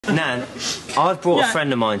Nan, I've brought a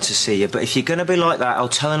friend of mine to see you, but if you're going to be like that, I'll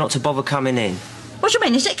tell her not to bother coming in. What do you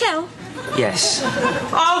mean? Is it Kel? Yes.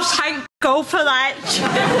 Oh, thank God for that.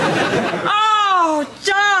 Oh,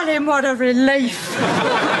 darling, what a relief.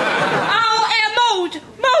 Oh, here,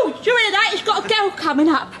 Maud, you hear that? He's got a girl coming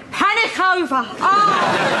up. Panic over.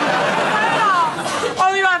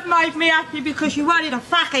 Oh, you have made me happy because you wanted a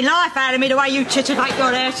fucking life out of me the way you titivate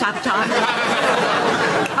your hair sometimes.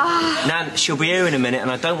 Nan, she'll be here in a minute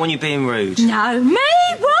and I don't want you being rude. No, me?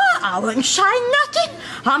 What? I wouldn't say nothing.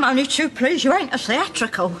 I'm only too pleased you ain't a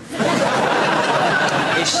theatrical.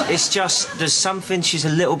 It's just, there's something she's a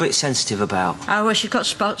little bit sensitive about. Oh, well, she's got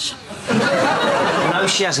spots. No,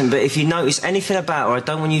 she hasn't, but if you notice anything about her, I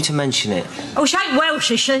don't want you to mention it. Oh, she ain't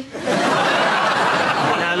Welsh, is she?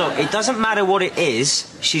 Now, look, it doesn't matter what it is.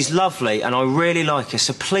 She's lovely, and I really like her,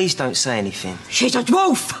 so please don't say anything. She's a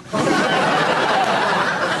dwarf!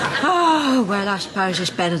 Oh, well, I suppose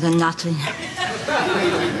it's better than nothing.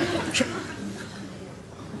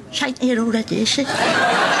 She ain't here already, is she?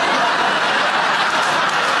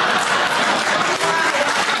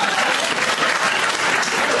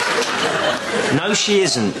 No, she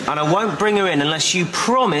isn't, and I won't bring her in unless you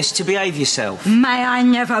promise to behave yourself. May I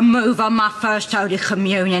never move on my first Holy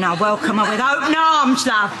Communion. I welcome her with open arms,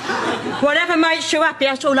 love. Whatever makes you happy,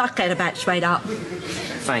 that's all I care about, sweetheart.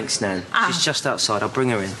 Thanks, Nan. She's just outside. I'll bring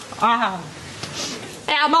her in. Oh.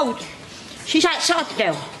 Hey, Maud. She's outside the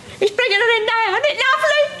girl. He's bringing her in now, isn't it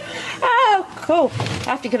lovely? Oh, cool.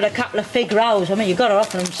 I have to give her a couple of fig rolls. I mean, you've got to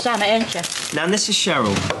offer them something, ain't you? Nan, this is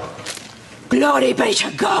Cheryl. Glory be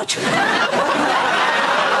to God.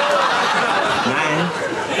 Nan?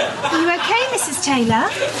 Are you okay, Mrs. Taylor?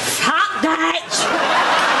 Fuck that!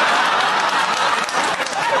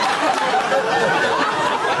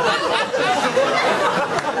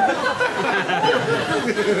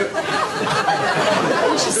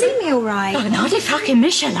 Did she see me all right? Oh, no, I did fucking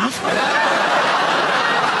miss you, love.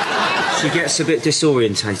 She gets a bit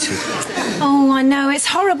disorientated. Oh, I know. It's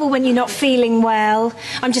horrible when you're not feeling well.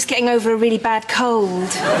 I'm just getting over a really bad cold.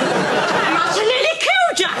 I must have nearly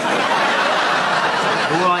killed you.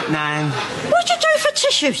 All right, Nan. What'd you do for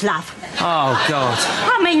tissues, love? Oh, God.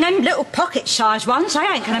 I mean, them little pocket-sized ones, they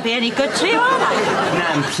ain't going to be any good to you, are they?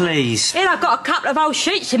 Nan, please. Here, I've got a couple of old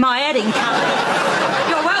sheets in my heading cupboard.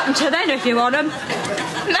 You're welcome to them if you want them.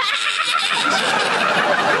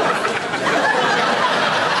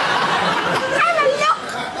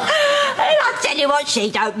 What, she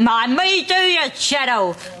don't mind me, do you,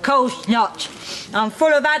 Shadow? Course not. I'm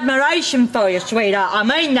full of admiration for you, sweetheart. I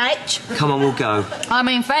mean that. Come on, we'll go. I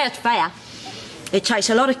mean, fair's fair. It takes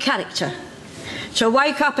a lot of character to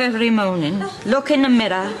wake up every morning, look in the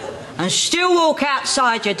mirror, and still walk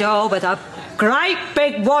outside your door with a great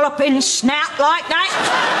big walloping snout like that.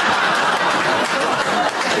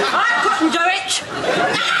 I couldn't do it.